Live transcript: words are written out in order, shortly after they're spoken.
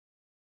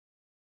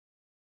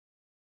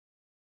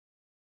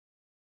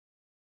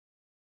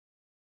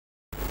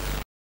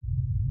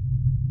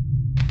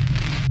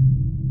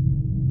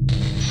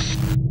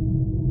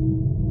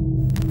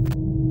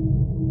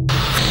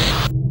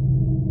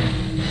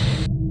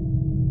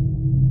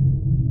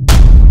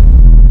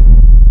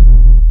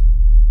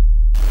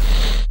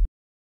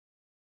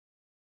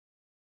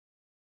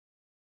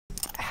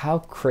how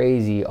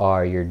crazy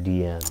are your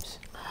DMs?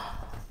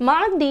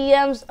 My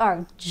DMs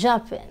are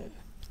jumping.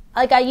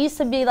 Like, I used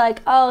to be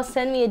like, oh,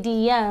 send me a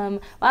DM.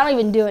 But I don't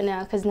even do it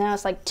now because now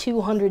it's like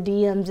 200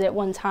 DMs at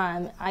one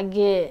time. I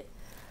get,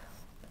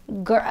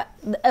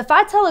 if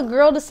I tell a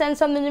girl to send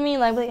something to me,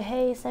 like,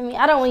 hey, send me,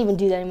 I don't even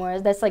do that anymore.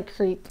 That's like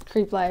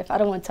creep life. I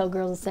don't want to tell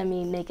girls to send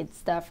me naked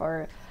stuff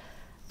or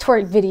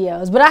twerk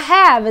videos. But I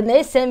have, and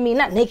they send me,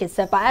 not naked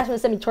stuff, but I asked them to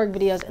send me twerk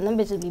videos, and them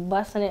bitches be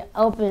busting it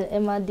open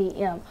in my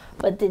DM.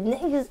 But the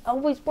niggas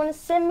always want to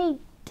send me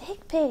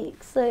dick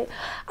pics. Like,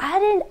 I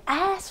didn't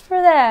ask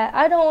for that.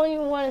 I don't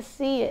even want to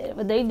see it,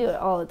 but they do it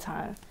all the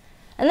time.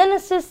 And then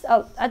it's just,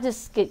 I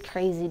just get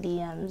crazy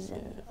DMs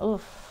and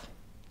oof.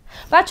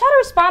 But I try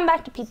to respond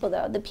back to people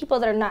though. The people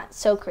that are not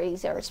so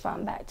crazy, I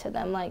respond back to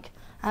them. Like,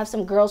 I have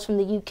some girls from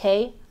the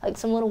UK, like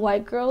some little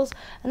white girls,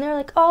 and they're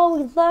like, oh,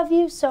 we love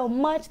you so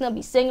much. And they'll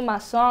be singing my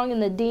song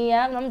in the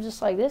DM, and I'm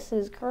just like, this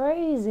is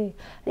crazy.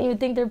 I didn't even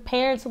think their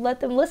parents would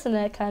let them listen to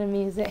that kind of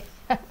music.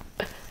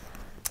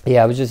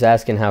 Yeah, I was just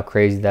asking how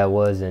crazy that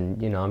was,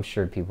 and you know, I'm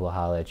sure people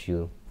holler at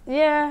you.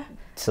 Yeah.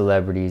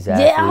 Celebrities,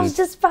 athletes. Yeah, I was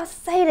just about to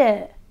say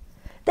that.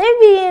 They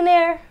be in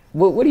there.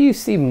 What do you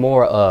see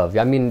more of?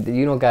 I mean,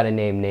 you don't gotta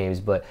name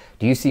names, but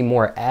do you see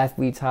more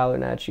athletes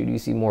hollering at you? Do you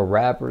see more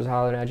rappers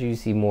hollering at you? Do you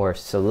see more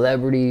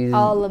celebrities?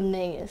 All them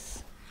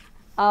niggas.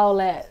 All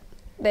that.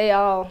 They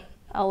all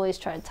always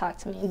try to talk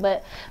to me.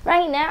 But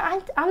right now,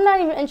 I'm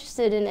not even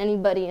interested in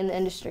anybody in the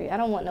industry. I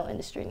don't want no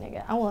industry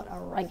nigga. I want a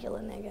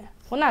regular nigga.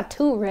 Well, not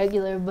too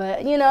regular,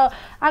 but, you know,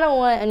 I don't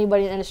want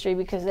anybody in the industry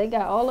because they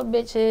got all the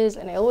bitches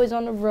and they always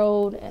on the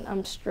road, and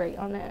I'm straight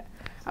on that.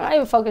 I'm not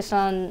even focused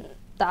on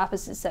the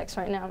opposite sex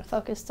right now. I'm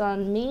focused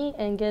on me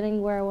and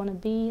getting where I want to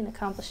be and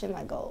accomplishing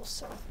my goals.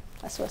 So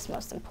that's what's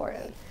most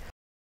important.